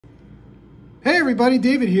Hey everybody,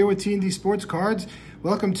 David here with T&D Sports Cards.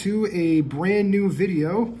 Welcome to a brand new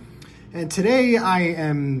video. And today I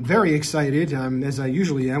am very excited, as I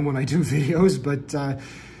usually am when I do videos, but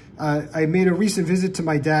I made a recent visit to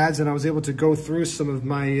my dad's and I was able to go through some of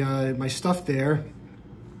my stuff there.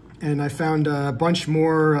 And I found a bunch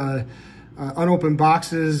more unopened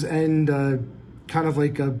boxes and kind of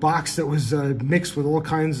like a box that was mixed with all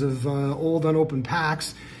kinds of old unopened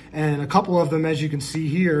packs. And a couple of them, as you can see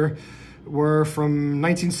here, were from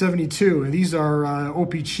 1972, and these are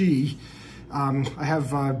OPC. I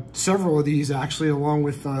have several of these actually, along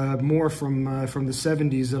with more from the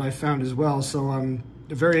 70s that I found as well. So I'm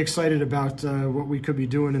very excited about what we could be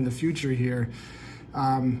doing in the future here.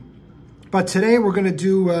 But today we're going to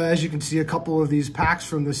do, as you can see, a couple of these packs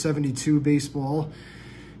from the 72 baseball.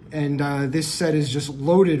 And this set is just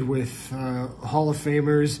loaded with Hall of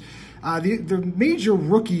Famers. The major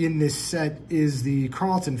rookie in this set is the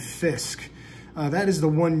Carlton Fisk. That is the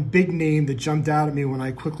one big name that jumped out at me when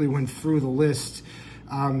I quickly went through the list.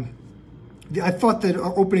 I thought that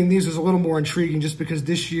opening these was a little more intriguing just because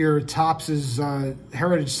this year Topps'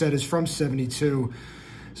 Heritage set is from 72.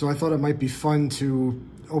 So I thought it might be fun to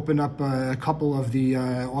open up a couple of the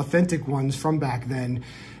authentic ones from back then.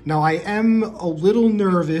 Now I am a little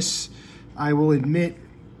nervous, I will admit.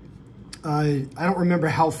 I don't remember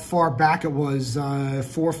how far back it was,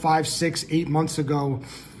 4, 5, 6, 8 months ago.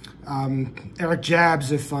 Eric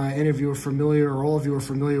Jabs, if any of you are familiar, or all of you are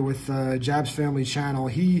familiar with Jabs Family Channel,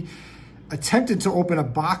 he attempted to open a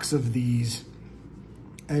box of these,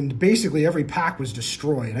 and basically every pack was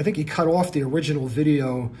destroyed. I think he cut off the original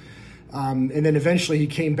video, and then eventually he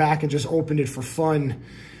came back and just opened it for fun.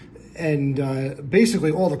 And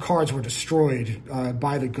basically all the cards were destroyed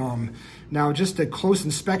by the gum. Now, just a close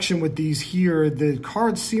inspection with these here, the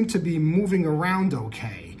cards seem to be moving around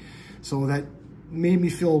okay. So that made me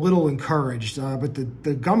feel a little encouraged. But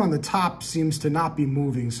the gum on the top seems to not be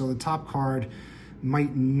moving. So the top card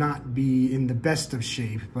might not be in the best of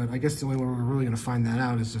shape. But I guess the only way we're really going to find that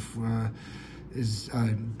out is if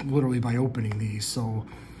literally by opening these. So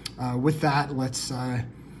with that, let's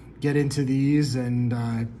get into these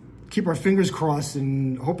and keep our fingers crossed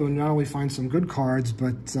and hope we not only find some good cards,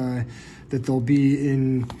 but that they'll be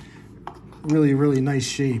in really, really nice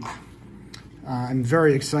shape. I'm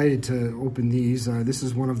very excited to open these. This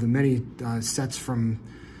is one of the many sets from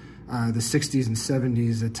the 60s and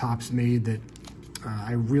 70s that Topps made that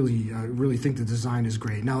I really think the design is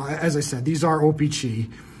great. Now, as I said, these are OPC,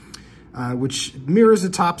 which mirrors the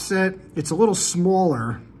Topps set. It's a little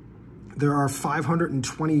smaller. There are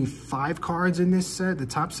 525 cards in this set. The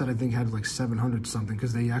top set, I think, had like 700 something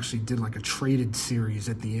because they actually did like a traded series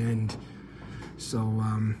at the end. So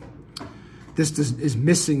this is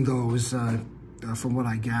missing those from what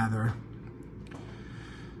I gather.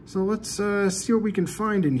 So let's see what we can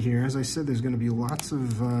find in here. As I said, there's going to be lots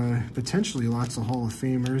of, potentially lots of Hall of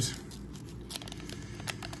Famers.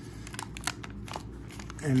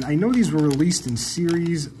 And I know these were released in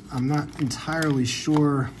series. I'm not entirely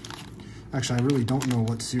sure. Actually, I really don't know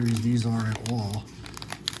what series these are at all.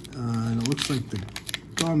 And it looks like the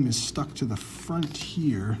gum is stuck to the front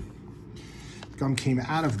here. Gum came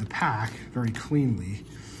out of the pack very cleanly.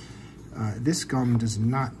 This gum does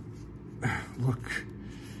not look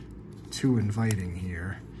too inviting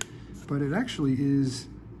here, but it actually is.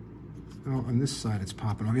 Oh, on this side it's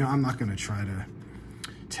popping off. You know, I'm not going to try to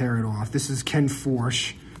tear it off. This is Ken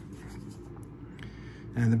Forsch.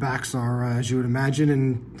 And the backs are, as you would imagine,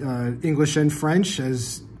 in English and French,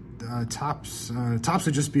 as Topps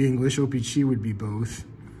would just be English, OPC would be both,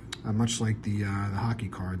 much like the hockey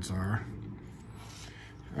cards are.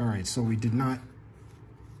 All right, so we did not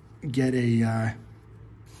get a,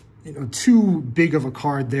 too big of a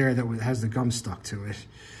card there that has the gum stuck to it.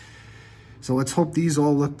 So let's hope these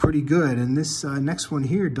all look pretty good. And this next one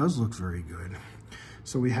here does look very good.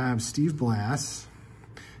 So we have Steve Blass.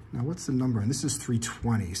 Now, what's the number? And this is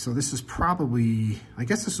 320. So this is probably, I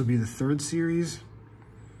guess this would be the third series.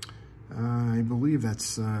 I believe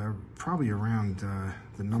that's probably around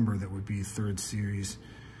the number that would be third series.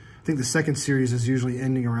 I think the second series is usually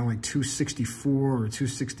ending around like 264 or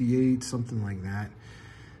 268, something like that.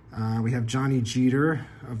 We have Johnny Jeter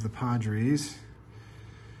of the Padres.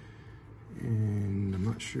 And I'm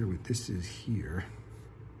not sure what this is here.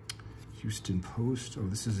 Houston Post. Oh,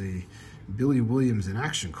 this is a Billy Williams in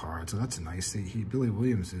action card, so that's nice. Billy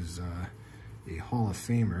Williams is a Hall of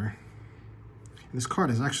Famer. And this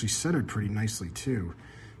card is actually centered pretty nicely too.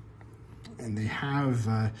 And they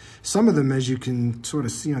have some of them, as you can sort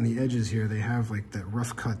of see on the edges here, they have like that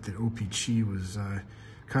rough cut that OPC was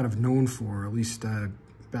kind of known for, at least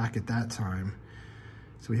back at that time.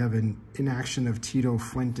 So we have an inaction of Tito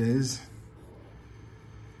Fuentes.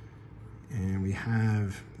 And we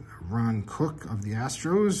have Ron Cook of the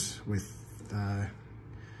Astros with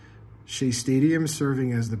Shea Stadium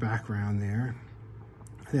serving as the background there.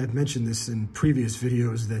 I had mentioned this in previous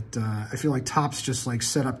videos that I feel like Topps just like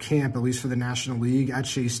set up camp, at least for the National League, at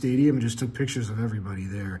Shea Stadium and just took pictures of everybody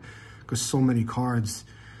there because so many cards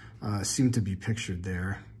seem to be pictured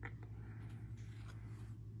there.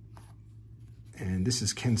 And this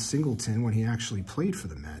is Ken Singleton when he actually played for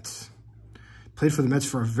the Mets. Played for the Mets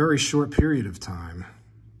for a very short period of time.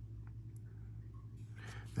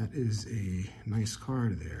 That is a nice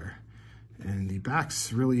card there. And the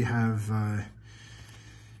backs really have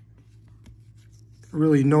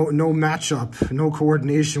really no matchup, no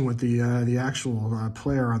coordination with the actual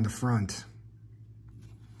player on the front.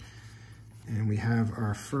 And we have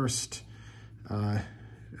our first a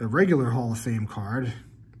regular Hall of Fame card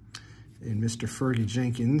in Mr. Fergie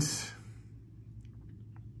Jenkins.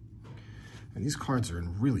 And these cards are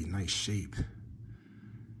in really nice shape.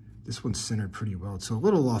 This one's centered pretty well. It's a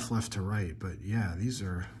little off left to right, but yeah, these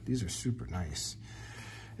are super nice.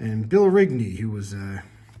 And Bill Rigney, who was a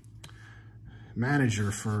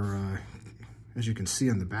manager for, as you can see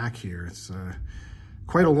on the back here, it's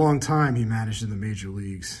quite a long time he managed in the major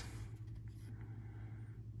leagues.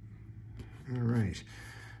 All right,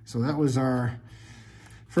 so that was our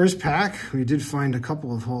first pack. We did find a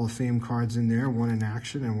couple of Hall of Fame cards in there, one in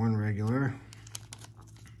action and one regular.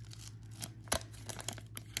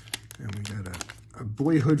 And we got a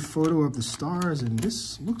boyhood photo of the Stars, and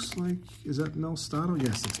this looks like, is that Mel Stottlemyre?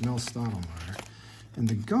 Yes, it's Mel Stottlemyre. And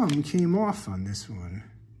the gum came off on this one.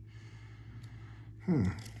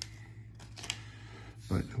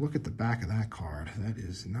 But look at the back of that card. That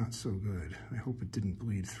is not so good. I hope it didn't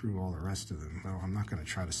bleed through all the rest of them. Well, I'm not going to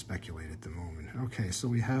try to speculate at the moment. Okay, so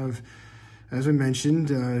we have, as I mentioned,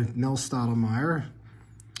 Mel Stottlemyre.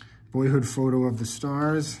 Boyhood photo of the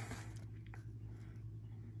Stars.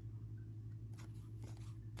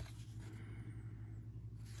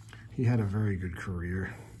 He had a very good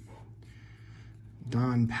career.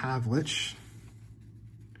 Don Pavlich.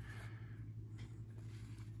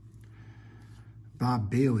 Bob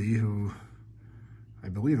Bailey, who I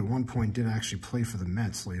believe at one point did actually play for the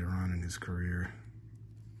Mets later on in his career.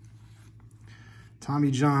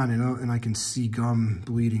 Tommy John, and I can see gum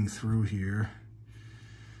bleeding through here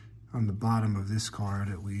on the bottom of this card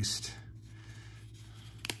at least.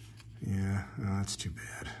 Yeah, oh, that's too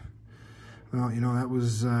bad. Well, you know, that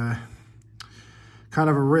was kind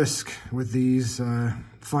of a risk with these,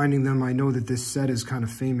 finding them. I know that this set is kind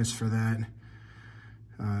of famous for that.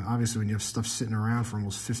 Obviously, when you have stuff sitting around for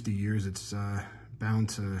almost 50 years, it's bound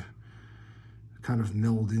to kind of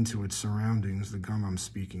meld into its surroundings, the gum I'm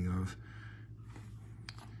speaking of.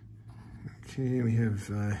 Okay, we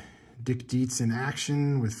have Dick Dietz in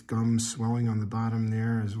action with gum swelling on the bottom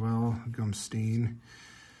there as well, gum stain.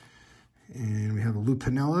 And we have a Lou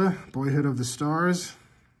Piniella, Boyhood of the Stars.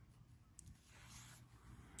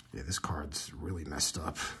 Yeah, this card's really messed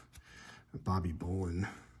up. Bobby Bolin.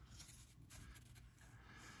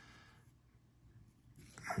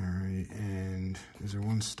 All right, and is there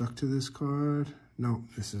one stuck to this card? No,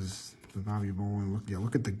 this is the Bobby Bolin. Look, yeah,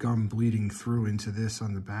 look at the gum bleeding through into this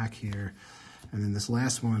on the back here. And then this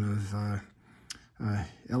last one of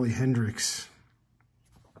Ellie Hendricks.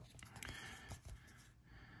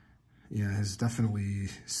 Yeah, has definitely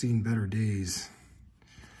seen better days.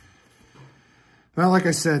 Well, like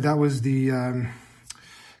I said, that was the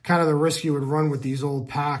kind of the risk you would run with these old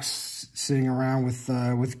packs sitting around with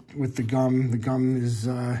the gum. The gum is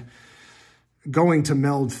going to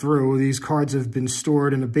meld through. These cards have been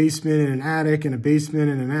stored in a basement, in an attic, in a basement,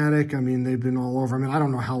 in an attic. I mean, they've been all over. I mean, I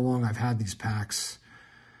don't know how long I've had these packs.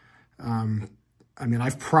 I mean,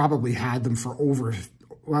 I've probably had them for over,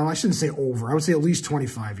 well, I shouldn't say over. I would say at least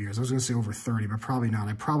 25 years. I was going to say over 30, but probably not.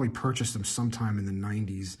 I probably purchased them sometime in the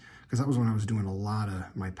 90s because that was when I was doing a lot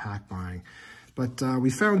of my pack buying. But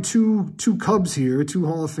we found two Cubs here, two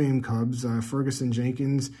Hall of Fame Cubs, Ferguson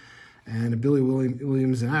Jenkins and a Billy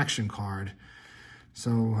Williams in action card.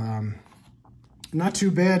 So not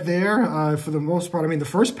too bad there for the most part. I mean, the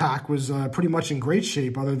first pack was pretty much in great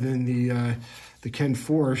shape other than the Ken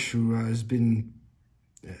Forsch, who has been,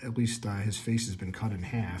 at least his face has been cut in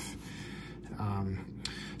half.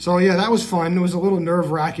 So yeah, that was fun. It was a little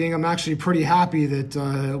nerve-wracking. I'm actually pretty happy that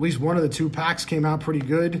at least one of the two packs came out pretty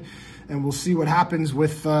good, and we'll see what happens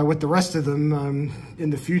with the rest of them in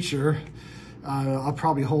the future. I'll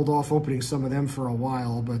probably hold off opening some of them for a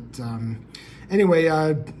while, but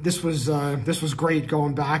anyway, this was great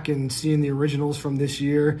going back and seeing the originals from this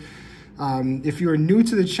year. If you're new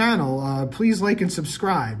to the channel, please like and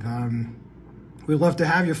subscribe. We'd love to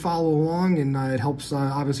have you follow along, and it helps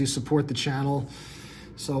obviously support the channel.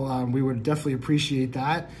 So we would definitely appreciate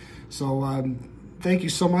that. So thank you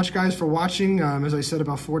so much, guys, for watching. As I said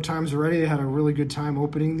about 4 times already, I had a really good time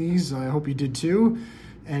opening these. I hope you did too.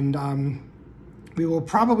 And we will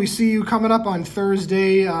probably see you coming up on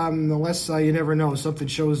Thursday, unless you never know, something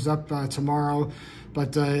shows up tomorrow.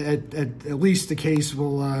 But at least the case,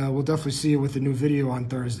 we'll definitely see you with a new video on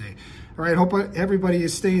Thursday. All right, hope everybody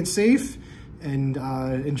is staying safe, and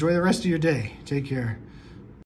enjoy the rest of your day. Take care.